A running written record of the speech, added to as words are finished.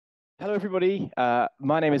Hello, everybody.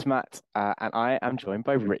 My name is Matt, and I am joined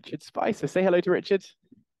by Richard Spicer. Say hello to Richard.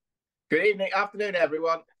 Good evening, afternoon,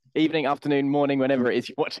 everyone. Evening, afternoon, morning, whenever it is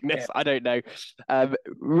you're watching Yeah. this, I don't know.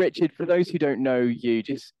 Richard, for those who don't know you,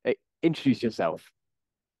 just introduce yourself.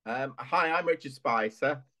 Hi, I'm Richard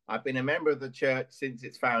Spicer. I've been a member of the church since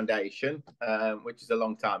its foundation, which is a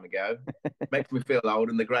long time ago. Makes me feel old,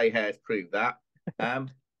 and the grey hairs prove that. Um,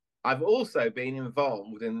 I've also been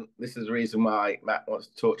involved, and this is the reason why Matt wants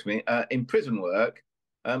to talk to me, in prison work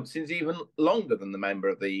since even longer than the member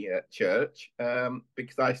of the church,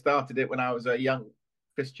 because I started it when I was a young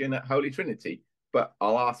Christian at Holy Trinity. But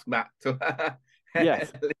I'll ask Matt to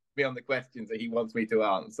Yes, leave me on the questions that he wants me to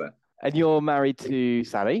answer. and you're married to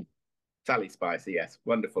Sally. Sally Spicer, yes,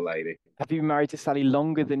 wonderful lady. Have you been married to Sally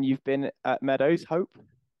longer than you've been at Meadows Hope?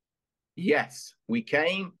 Yes, we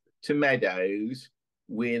came to Meadows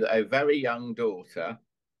with a very young daughter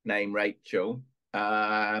named Rachel.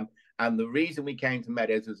 And the reason we came to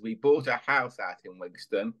Meadows was we bought a house out in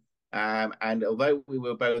Wigston. And although we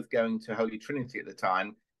were both going to Holy Trinity at the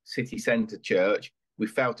time, city centre church, we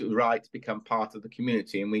felt it was right to become part of the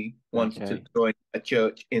community, and we wanted to Okay. join a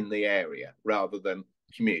church in the area rather than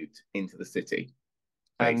commute into the city,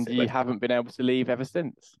 And basically. you haven't been able to leave ever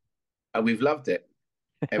since? And we've loved it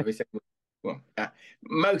every single well,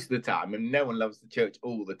 most of the time, and no one loves the church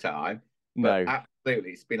all the time, but No.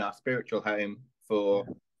 absolutely, it's been our spiritual home for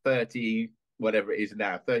 30, whatever it is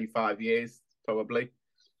now, 35 years, probably.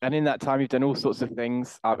 And in that time, you've done all sorts of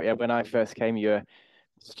things. Yeah, when I first came, you were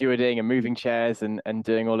stewarding and moving chairs and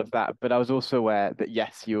doing all of that. But I was also aware that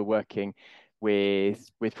yes, you were working with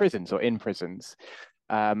prisons or in prisons.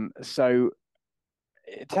 So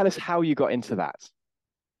tell us how you got into that.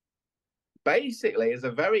 Basically, as a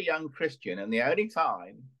very young Christian, and the only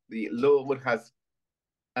time the Lord has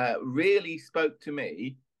really spoke to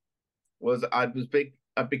me was I'd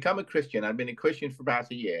become a Christian. I'd been a Christian for about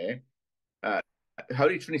a year. Uh,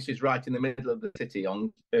 Holy Trinity is right in the middle of the city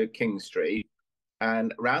on King Street,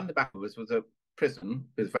 and around the back of us was a prison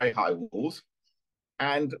with very high walls.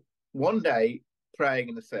 And one day, praying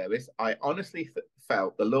in the service, I honestly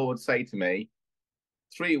felt the Lord say to me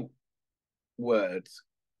three words: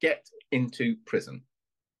 "Get into prison."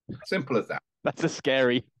 Simple as that. That's a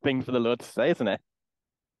scary thing for the Lord to say, isn't it?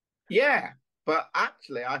 Yeah, but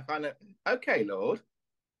actually, I found it okay, Lord.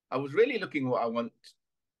 I was really looking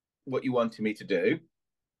what you wanted me to do.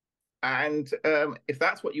 And if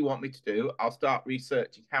that's what you want me to do, I'll start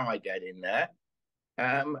researching how I get in there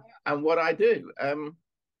and what I do.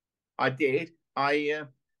 I did. I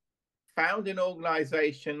found an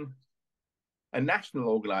organization, a national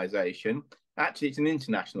organization. Actually, it's an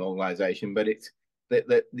international organization, but it's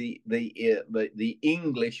the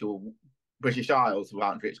English or British Isles of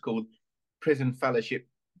Antrim. It's called Prison Fellowship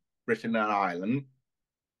Britain and Ireland.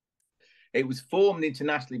 It was formed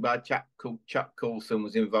internationally by a chap called Chuck Coulson,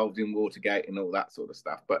 was involved in Watergate and all that sort of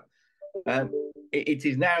stuff. But it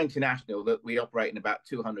is now international, that we operate in about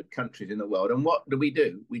 200 countries in the world. And what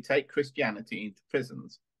do? We take Christianity into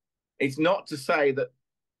prisons. It's not to say that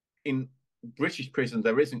in British prisons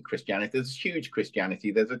there isn't Christianity. There's huge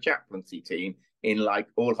Christianity. There's a chaplaincy team in like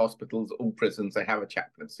all hospitals, all prisons. They have a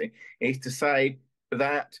chaplaincy. It's to say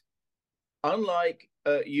that unlike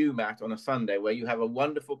you, Matt, on a Sunday where you have a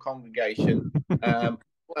wonderful congregation,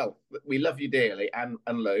 well, we love you dearly, and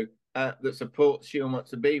Lou, that supports you and wants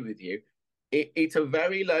to be with you. It's a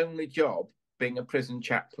very lonely job being a prison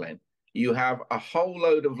chaplain. You have a whole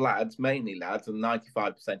load of lads, mainly lads, and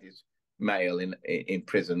 95% is male in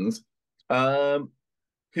prisons,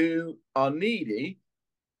 who are needy,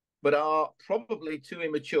 but are probably too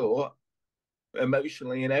immature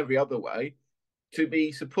emotionally in every other way to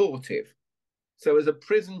be supportive. So as a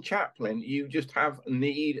prison chaplain, you just have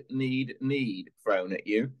need thrown at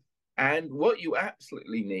you. And what you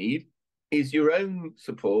absolutely need is your own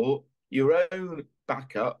support, your own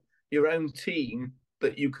backup, your own team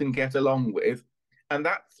that you can get along with. And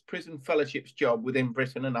that's Prison Fellowship's job within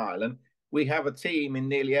Britain and Ireland. We have a team in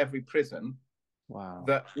nearly every prison Wow.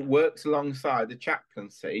 that works alongside the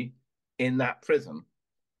chaplaincy in that prison.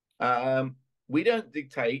 We don't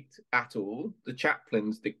dictate at all. The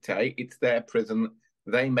chaplains dictate. It's their prison.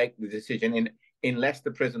 They make the decision. In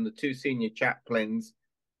Leicester Prison, the two senior chaplains,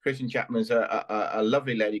 Christian chaplains, are a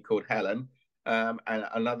lovely lady called Helen and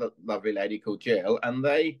another lovely lady called Jill, and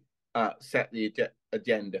they set the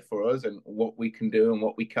agenda for us and what we can do and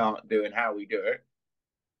what we can't do and how we do it.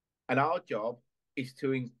 And our job is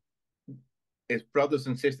to is brothers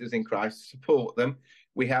and sisters in Christ, support them.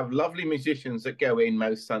 We have lovely musicians that go in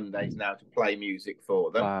most Sundays now to play music for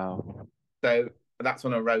them. Wow. So that's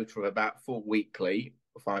on a rota of about 4 weekly,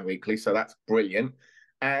 5 weekly. So that's brilliant.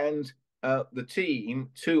 And the team,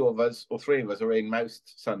 two of us or three of us, are in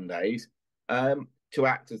most Sundays to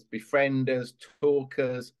act as befrienders,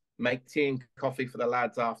 talkers, make tea and coffee for the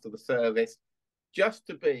lads after the service, just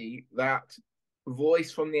to be that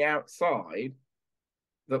voice from the outside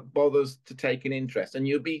that bothers to take an interest. And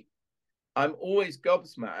I'm always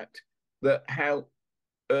gobsmacked that how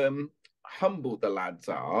humbled the lads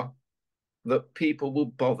are that people will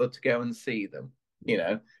bother to go and see them. You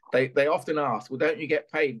know, they often ask, well, don't you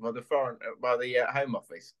get paid by the Home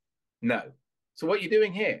Office? No. So what are you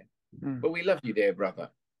doing here? Well, we love you, dear brother.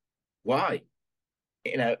 Why?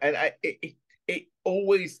 You know, and it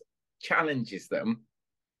always challenges them.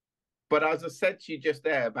 But as I said to you just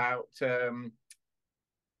there about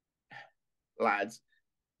lads,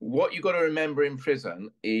 what you've got to remember in prison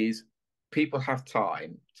is people have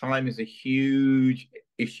time. Time is a huge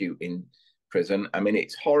issue in prison. I mean,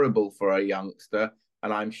 it's horrible for a youngster,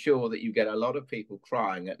 and I'm sure that you get a lot of people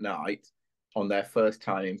crying at night on their first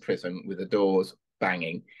time in prison with the doors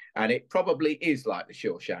banging. And it probably is like the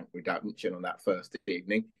Shawshank Redemption on that first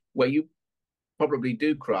evening, where you probably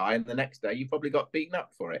do cry, and the next day you probably got beaten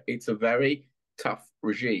up for it. It's a very tough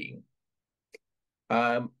regime.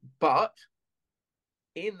 But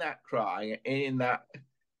in that crying, in that,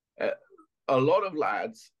 a lot of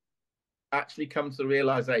lads actually come to the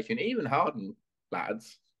realization, even hardened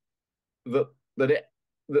lads, that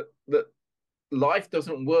life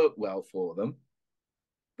doesn't work well for them,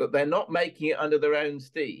 that they're not making it under their own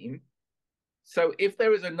steam. So if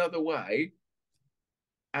there is another way,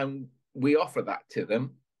 and we offer that to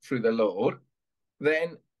them through the Lord,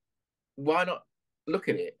 then why not look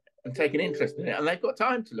at it and take an interest in it? And they've got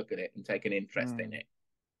time to look at it and take an interest in it.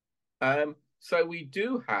 So we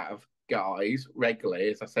do have guys regularly,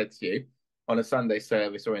 as I said to you, on a Sunday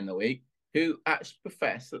service or in the week, who actually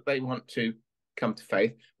profess that they want to come to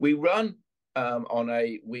faith. We run on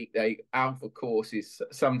a weekday alpha courses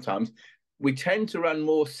sometimes. We tend to run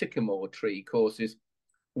more sycamore tree courses,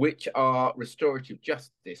 which are restorative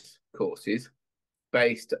justice courses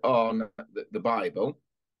based on the Bible.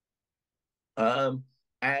 And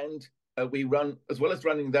we run, as well as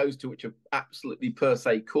running those two, which are absolutely per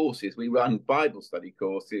se courses, we run Bible study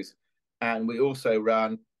courses, and we also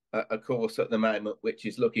run a course at the moment which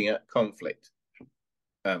is looking at conflict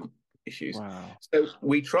issues. Wow. So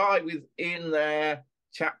we try within their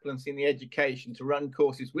chaplains in the education to run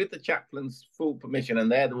courses with the chaplains' full permission,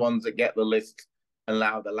 and they're the ones that get the list and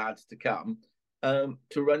allow the lads to come, to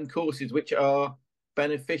run courses which are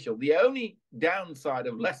beneficial. The only downside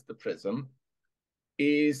of Leicester Prison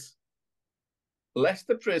is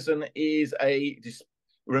a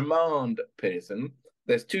remand prison.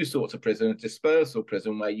 There's two sorts of prison: a dispersal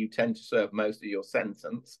prison, where you tend to serve most of your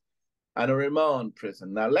sentence, and a remand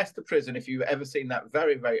prison. Now, Leicester Prison, if you've ever seen that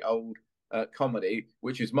very, very old comedy,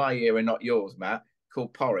 which is my era, not yours, Matt,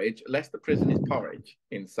 called Porridge, Leicester Prison is porridge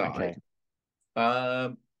inside.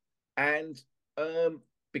 Okay. And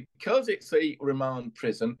because it's a remand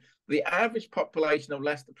prison, the average population of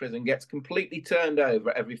Leicester Prison gets completely turned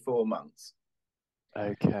over every 4 months.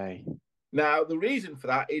 Okay. Now, the reason for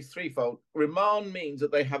that is threefold. Remand means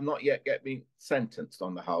that they have not yet been sentenced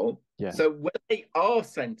on the whole. Yeah. So when they are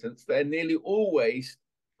sentenced, they're nearly always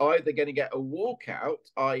either going to get a walkout,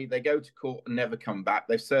 i.e. they go to court and never come back.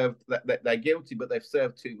 They've served, they're guilty, but they've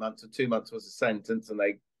served 2 months, and 2 months was a sentence, and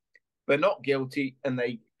they're not guilty and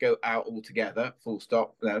they go out altogether, full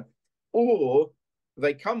stop. No. Or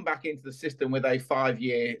they come back into the system with a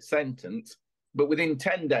 5-year sentence, but within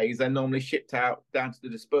 10 days, they're normally shipped out down to the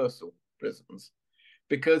dispersal prisons.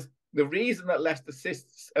 Because the reason that Leicester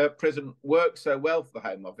Prison works so well for the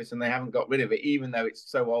Home Office, and they haven't got rid of it, even though it's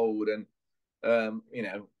so old and,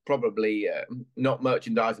 probably not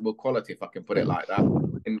merchandisable quality, if I can put it like that,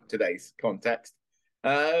 in today's context,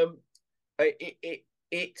 it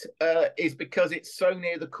is because it's so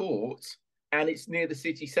near the courts and it's near the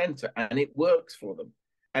city centre, and it works for them.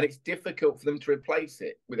 And it's difficult for them to replace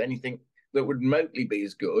it with anything that would remotely be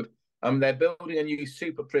as good. They're building a new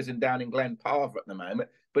super prison down in Glen Parva at the moment,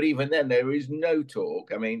 but even then there is no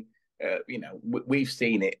talk. I mean, we've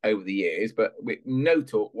seen it over the years, but with no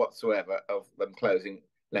talk whatsoever of them closing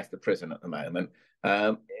Leicester Prison at the moment.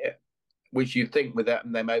 Which you'd think with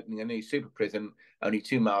them opening a new super prison only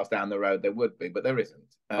 2 miles down the road there would be, but there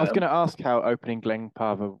isn't. I was going to ask how opening Glen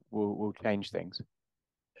Parva will change things.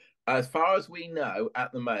 As far as we know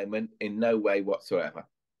at the moment, in no way whatsoever.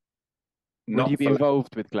 Would you be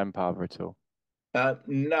involved with Glen Parva at all?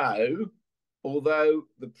 No, although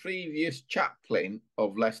the previous chaplain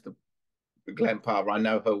of Leicester Glen Parva, I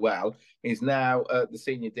know her well, is now the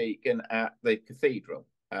senior deacon at the cathedral.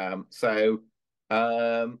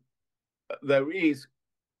 There is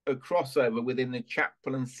a crossover within the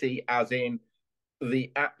chaplaincy, as in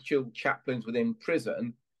the actual chaplains within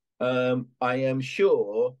prison. I am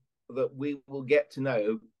sure that we will get to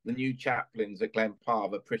know the new chaplains at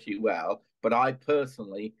Glenparva pretty well, but I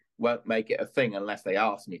personally won't make it a thing unless they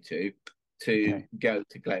ask me to go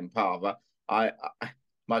to Glenparva.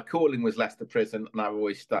 My calling was Leicester Prison, and I've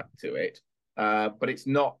always stuck to it. But it's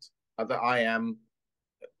not that I am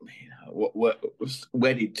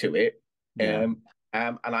wedded to it. Yeah.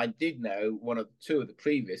 And I did know two of the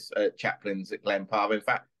previous chaplains at Glenparva. In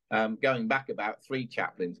fact, going back about 3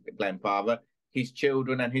 chaplains at Glenparva, his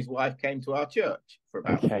children and his wife came to our church for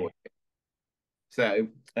about 4 years. So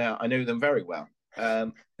I knew them very well.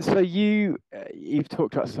 So you've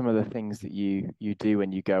talked about some of the things that you do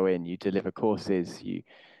when you go in. You deliver courses. You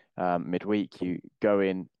midweek you go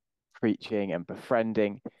in preaching and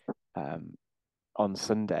befriending on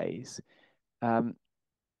Sundays.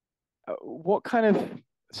 What kind of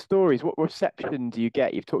stories, what reception do you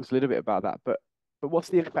get? You've talked a little bit about that, but what's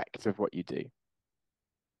the effect of what you do?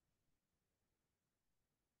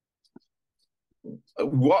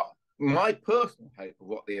 What my personal hope of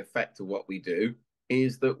what the effect of what we do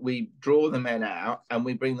is that we draw the men out and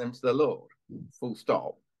we bring them to the Lord, full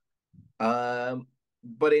stop.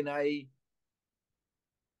 But in a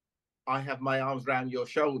I have my arms around your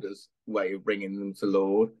shoulders way of bringing them to the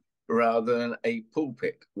Lord, rather than a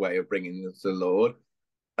pulpit way of bringing them to the Lord.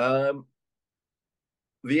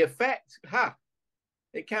 The effect,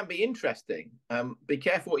 it can be interesting. Be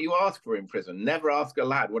careful what you ask for in prison. Never ask a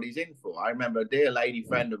lad what he's in for. I remember a dear lady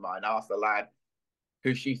friend of mine asked a lad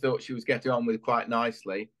who she thought she was getting on with quite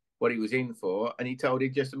nicely what he was in for, and he told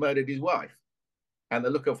he'd just murdered his wife. And the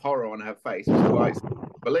look of horror on her face was quite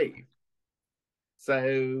believed.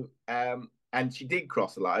 So, and she did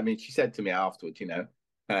cross the line. I mean, she said to me afterwards,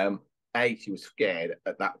 A, she was scared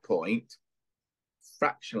at that point,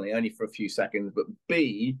 fractionally, only for a few seconds, but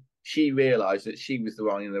B, she realised that she was the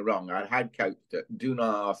one in the wrong. I had coached her, do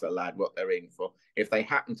not ask a lad what they're in for. If they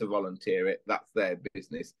happen to volunteer it, that's their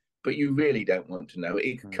business. But you really don't want to know.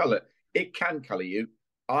 It can colour you.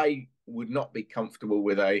 I would not be comfortable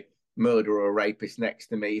with a murderer or rapist next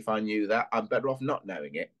to me if I knew that. I'm better off not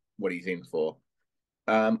knowing it, what he's in for.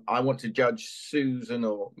 I want to judge Susan,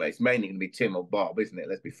 or it's mainly going to be Tim or Bob, isn't it?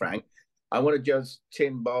 Let's be frank. I want to judge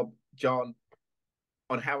Tim, Bob, John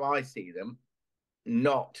on how I see them,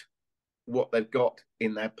 not what they've got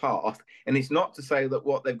in their past. And it's not to say that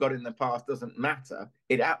what they've got in their past doesn't matter.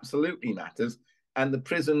 It absolutely matters. And the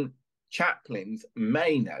prison chaplains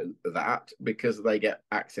may know that because they get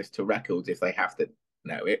access to records if they have to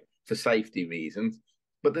know it for safety reasons.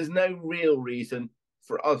 But there's no real reason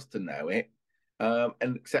for us to know it,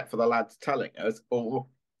 and except for the lads telling us, or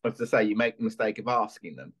as I say, you make the mistake of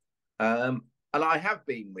asking them. And I have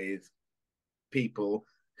been with people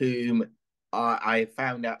whom I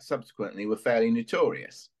found out subsequently were fairly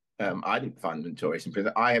notorious. I didn't find them notorious in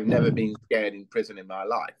prison. I have never been scared in prison in my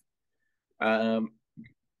life.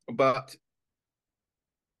 But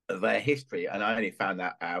their history, and I only found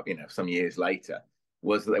that out, some years later,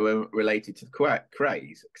 was that they were related to the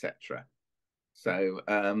Crays, etc. So,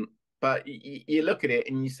 but you look at it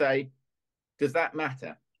and you say, does that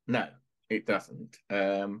matter? No, it doesn't.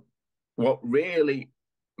 What really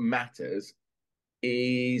matters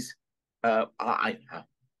is, I'm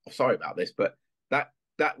sorry about this, but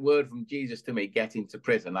that word from Jesus to me, get into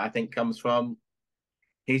prison, I think comes from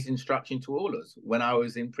his instruction to all us. When I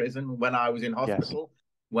was in prison, when I was in hospital,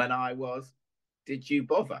 did you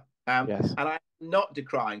bother? Yes. And I'm not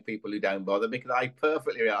decrying people who don't bother, because I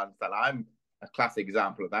perfectly understand. I'm a classic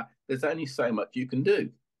example of that. There's only so much you can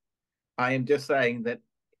do. I am just saying that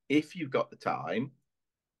if you've got the time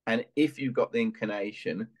and if you've got the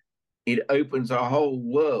inclination, it opens a whole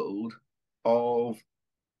world of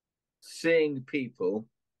seeing people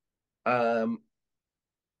and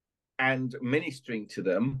ministering to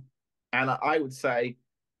them. And I would say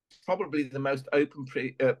probably the most open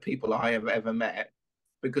people I have ever met,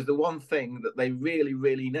 because the one thing that they really,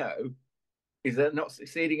 really know is they're not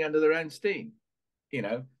succeeding under their own steam.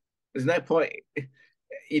 There's no point.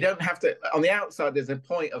 You don't have to, on the outside, there's a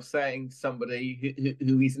point of saying to somebody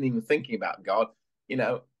who isn't even thinking about God,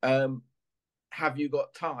 have you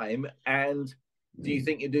got time? And do you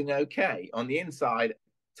think you're doing okay? On the inside,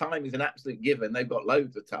 time is an absolute given. They've got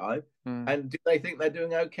loads of time. And do they think they're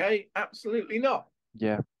doing okay? Absolutely not.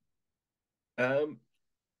 Yeah.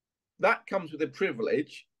 That comes with a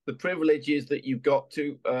privilege. The privilege is that you've got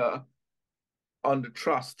to, under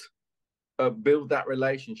trust, build that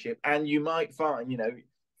relationship. And you might find,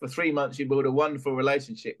 for 3 months, you build a wonderful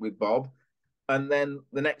relationship with Bob. And then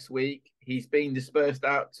the next week, he's been dispersed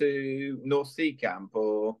out to North Sea Camp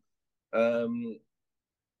or um,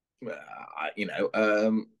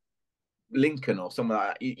 Lincoln or something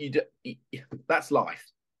like that. That's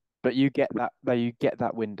life. But you get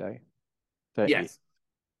that window, don't you? Yes,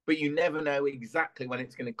 but you never know exactly when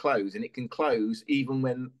it's going to close, and it can close even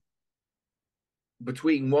when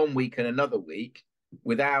between 1 week and another week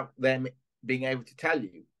without them being able to tell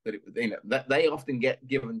you that that they often get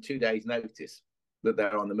given 2 days notice that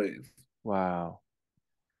they're on the move. Wow.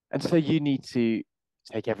 And so you need to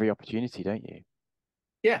take every opportunity, don't you?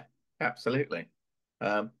 Yeah, absolutely.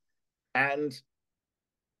 Um, and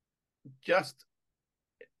just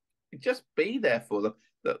just be there for them.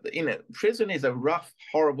 Prison is a rough,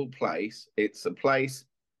 horrible place. It's a place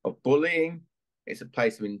of bullying. It's a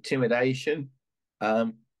place of intimidation.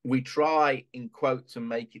 We try, in quotes, to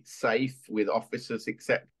make it safe with officers,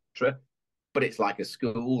 etc. But it's like a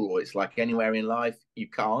school or it's like anywhere in life. You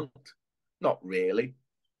can't. Not really.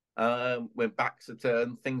 When backs are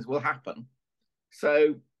turned, things will happen.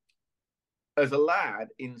 So, as a lad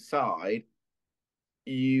inside,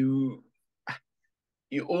 you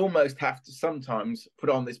you almost have to sometimes put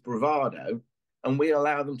on this bravado, and we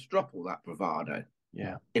allow them to drop all that bravado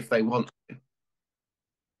Yeah. if they want to.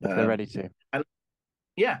 If they're ready to. And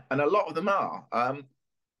yeah, and a lot of them are.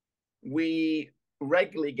 We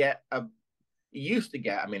regularly get used to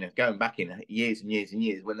get. I mean, going back in years and years and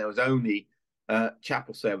years when there was only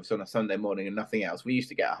chapel service on a Sunday morning and nothing else. We used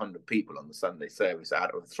to get 100 people on the Sunday service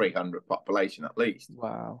out of a 300 population at least.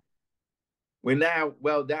 Wow. We're now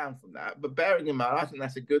well down from that, but bearing in mind, I think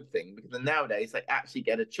that's a good thing because nowadays they actually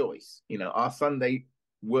get a choice. Our Sunday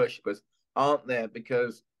worshippers aren't there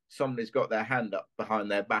because somebody's got their hand up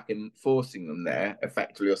behind their back and forcing them there,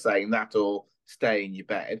 effectively, or saying that or stay in your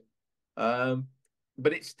bed.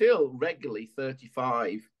 But it's still regularly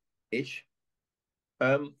 35 ish.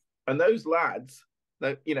 And those lads,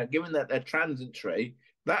 given that they're transitory,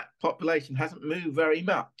 that population hasn't moved very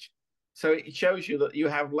much. So it shows you that you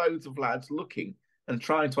have loads of lads looking and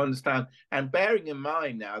trying to understand and bearing in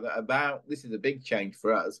mind now that this is a big change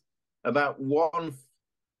for us, about one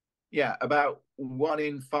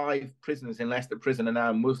in 5 prisoners in Leicester Prison are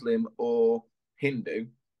now Muslim or Hindu.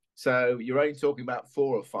 So you're only talking about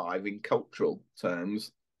 4 or 5 in cultural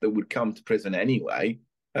terms that would come to prison anyway,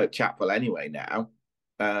 chapel anyway now.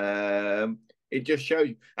 It just shows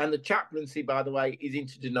you. And the chaplaincy, by the way, is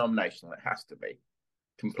interdenominational. It has to be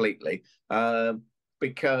completely,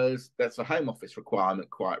 because that's a Home Office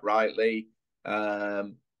requirement, quite rightly.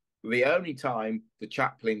 The only time the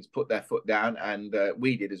chaplains put their foot down, and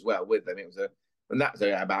we did as well with them, and that was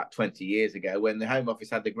about 20 years ago when the Home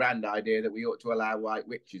Office had the grand idea that we ought to allow white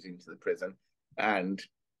witches into the prison. And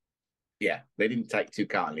yeah, they didn't take too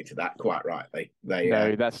kindly to that, quite rightly.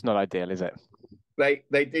 No, that's not ideal, is it?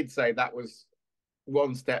 They did say that was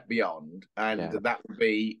one step beyond, and that would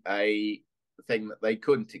be a thing that they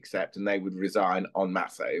couldn't accept, and they would resign en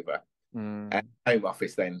masse over. And Home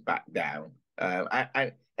Office then backed down,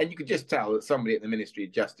 and you could just tell that somebody at the Ministry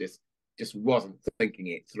of Justice just wasn't thinking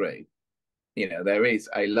it through. There is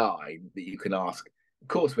a line that you can ask. Of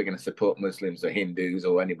course, we're going to support Muslims or Hindus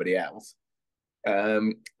or anybody else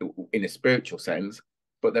in a spiritual sense,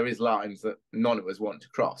 but there is lines that none of us want to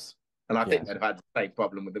cross. And I think they'd have had the same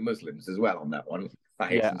problem with the Muslims as well on that one.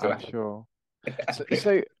 I'm sure.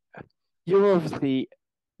 So you're obviously,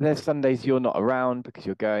 there's Sundays you're not around because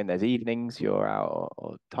you're going, there's evenings you're out,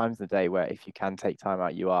 or times in the day where if you can take time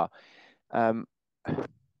out, you are. So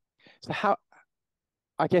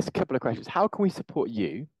I guess a couple of questions. How can we support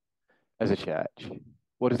you as a church?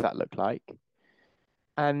 What does that look like?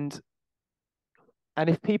 And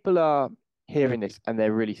if people are hearing this and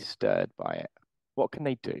they're really stirred by it, what can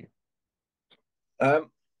they do?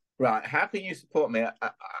 Right. How can you support me?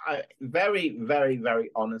 I very, very,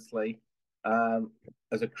 very honestly,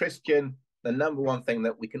 as a Christian, the number one thing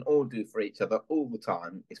that we can all do for each other all the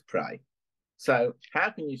time is pray. So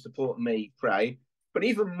how can you support me? Pray. But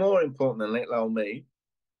even more important than little old me,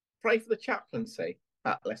 pray for the chaplaincy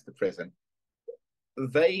at Leicester Prison.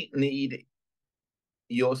 They need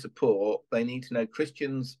your support. They need to know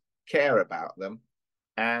Christians care about them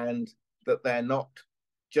and that they're not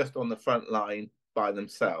just on the front line by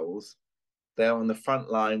themselves. They're on the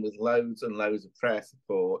front line with loads and loads of prayer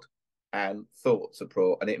support and thought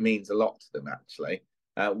support, and it means a lot to them, actually.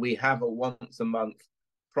 We have a once a month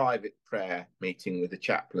private prayer meeting with the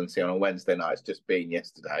chaplaincy on a Wednesday night. It's just been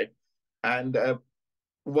yesterday. And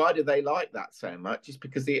why do they like that so much? It's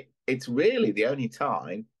because it's really the only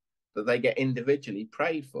time that they get individually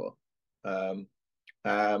prayed for. And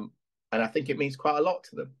I think it means quite a lot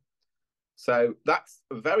to them. So that's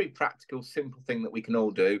a very practical, simple thing that we can all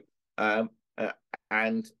do. um, uh,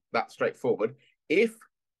 and that's straightforward. If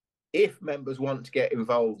members want to get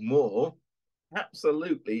involved more,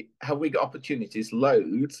 absolutely, have we got opportunities?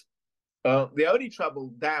 Loads. The only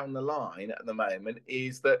trouble down the line at the moment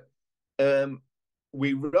is that um,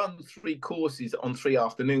 we run 3 courses on 3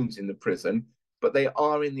 afternoons in the prison, but they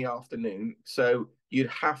are in the afternoon. So you'd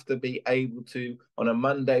have to be able to, on a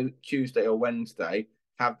Monday, Tuesday, or Wednesday,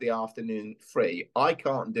 have the afternoon free. I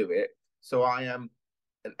can't do it. So I am,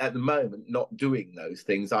 at the moment, not doing those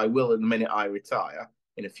things. I will, in the minute I retire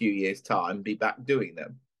in a few years' time, be back doing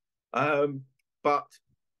them. But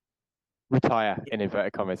Retire in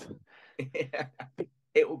inverted commas.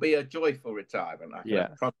 it will be a joyful retirement. I can Yeah.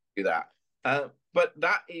 promise you that. But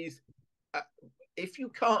that is, uh, if you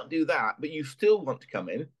can't do that, but you still want to come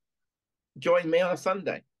in, join me on a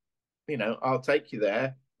Sunday. I'll take you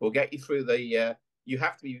there. We'll get you through the. You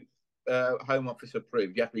have to be Home Office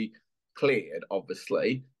approved. You have to be cleared,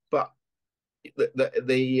 obviously, but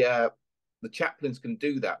the chaplains can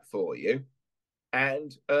do that for you,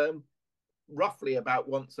 and roughly about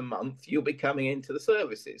once a month, you'll be coming into the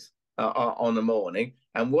services on the morning.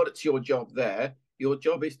 And what's your job there? Your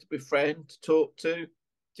job is to befriend, to talk to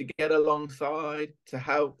get alongside, to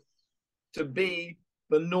help, to be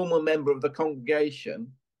the normal member of the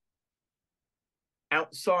congregation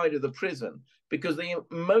outside of the prison. Because the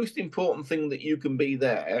most important thing that you can be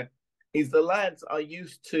there is the lads are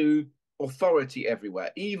used to authority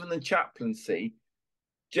everywhere. Even the chaplaincy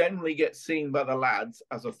generally gets seen by the lads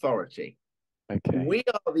as authority. Okay. We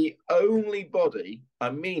are the only body, I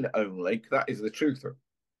mean only, because that is the truth,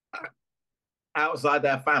 outside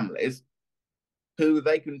their families, who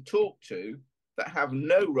they can talk to that have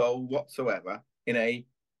no role whatsoever in a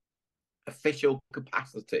official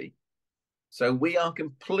capacity. So we are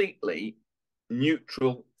completely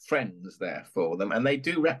neutral friends there for them, and they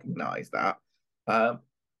do recognise that.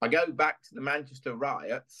 I go back to the Manchester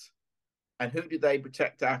riots, and who did they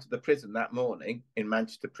protect out of the prison that morning in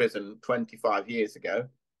Manchester prison 25 years ago?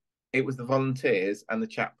 It was the volunteers and the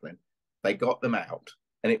chaplain. They got them out.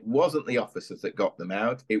 And it wasn't the officers that got them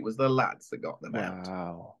out, it was the lads that got them out.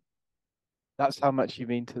 Wow. That's how much you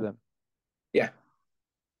mean to them. Yeah,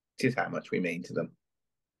 it is how much we mean to them.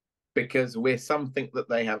 Because we're something that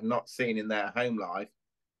they have not seen in their home life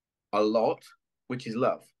a lot, which is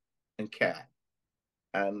love and care.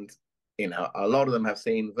 And, a lot of them have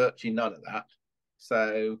seen virtually none of that.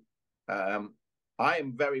 So I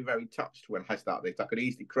am very, very touched when I start this. I could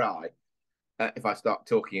easily cry if I start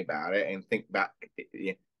talking about it and think back.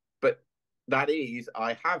 But that is,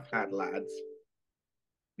 I have had lads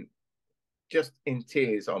just in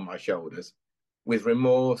tears on my shoulders, with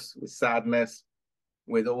remorse, with sadness,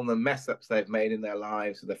 with all the mess ups they've made in their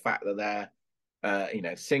lives, the fact that they're,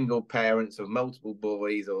 single parents of multiple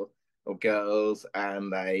boys or girls,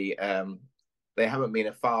 and they haven't been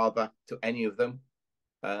a father to any of them.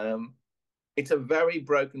 It's a very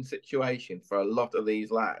broken situation for a lot of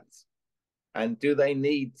these lads. And do they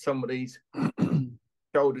need somebody's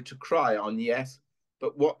shoulder to cry on? Yes.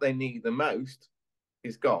 But what they need the most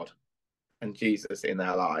is God and Jesus in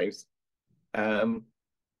their lives. And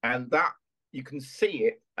that you can see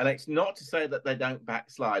it. And it's not to say that they don't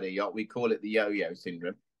backslide a yacht. We call it the yo-yo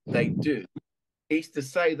syndrome. They do. It's to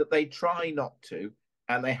say that they try not to,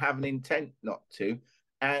 and they have an intent not to.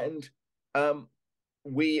 And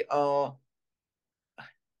we are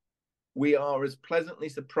as pleasantly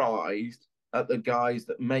surprised at the guys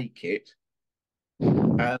that make it.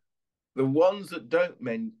 And the ones that don't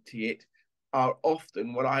make it are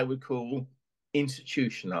often what I would call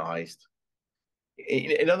institutionalized.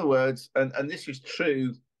 In other words, and this is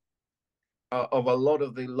true of a lot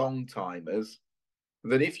of the long timers,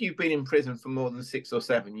 that if you've been in prison for more than 6 or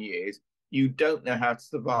 7 years, you don't know how to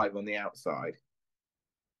survive on the outside.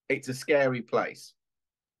 It's a scary place.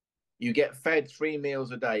 You get fed 3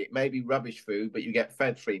 meals a day. It may be rubbish food, but you get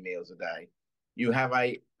fed 3 meals a day. You have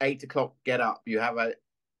a 8 o'clock get up. You have a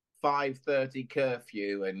 5:30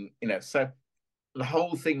 curfew, and so the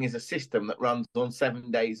whole thing is a system that runs on 7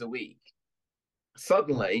 days a week.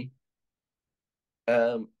 Suddenly,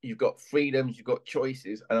 you've got freedoms, you've got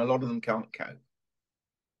choices, and a lot of them can't cope.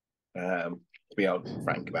 To be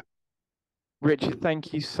frank about it. Richard,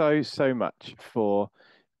 thank you so much for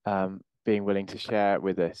being willing to share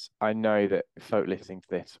with us. I know that folk listening to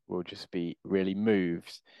this will just be really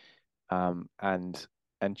moved and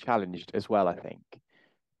challenged as well, I think.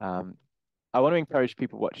 I want to encourage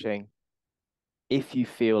people watching, if you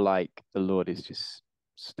feel like the Lord is just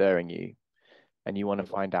stirring you and you want to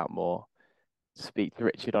find out more, speak to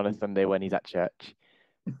Richard on a Sunday when he's at church.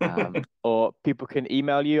 Or people can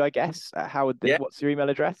email you, I guess. Yeah, What's your email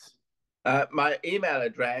address? My email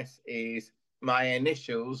address is my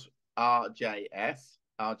initials RJS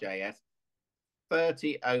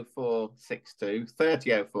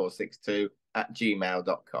 300462 at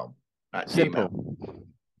gmail.com. At Simple.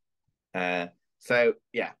 Gmail. So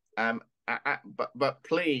yeah, but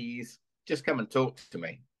please just come and talk to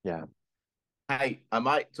me. Yeah. Hey, I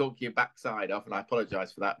might talk your backside off, and I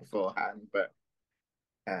apologize for that beforehand, but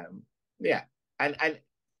yeah. And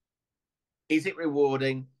is it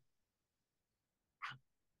rewarding?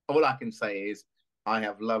 All I can say is I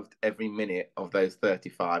have loved every minute of those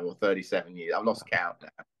 35 or 37 years. I've lost count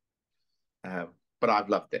now. But I've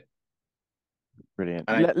loved it. Brilliant.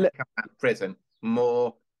 And I come out of prison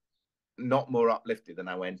not more uplifted than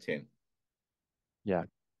I went in. Yeah.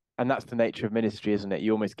 And that's the nature of ministry, isn't it?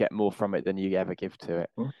 You almost get more from it than you ever give to it.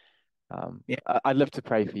 Yeah. I'd love to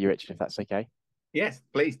pray for you, Richard, if that's okay. Yes,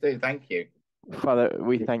 please do. Thank you. Father,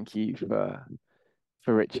 we thank you for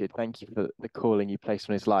Richard. Thank you for the calling you placed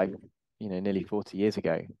on his life, nearly 40 years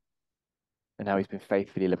ago, and how he's been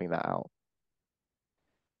faithfully living that out.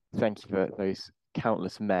 Thank you for those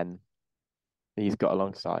countless men that he's got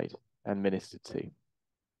alongside and ministered to.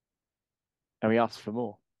 And we ask for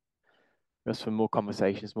more. We ask for more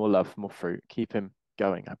conversations, more love, more fruit. Keep him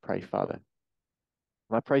going, I pray, Father.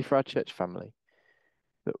 And I pray for our church family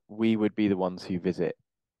that we would be the ones who visit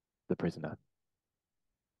the prisoner.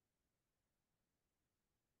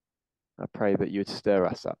 I pray that you would stir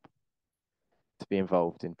us up to be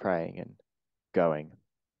involved in praying and going.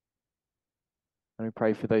 And we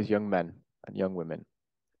pray for those young men and young women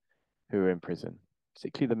who are in prison,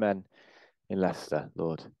 particularly the men in Leicester,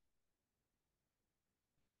 Lord.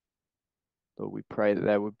 Lord, we pray that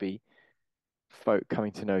there would be folk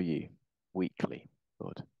coming to know you weekly,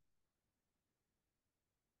 Lord.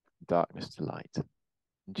 Darkness to light.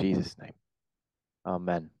 In Jesus' name.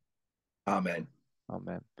 Amen. Amen.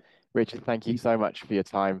 Amen. Richard, thank you so much for your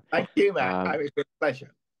time. Thank you, Matt. It was a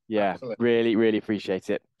pleasure. Yeah, Absolutely. really, really appreciate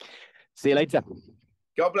it. See you later.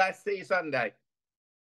 God bless. See you Sunday.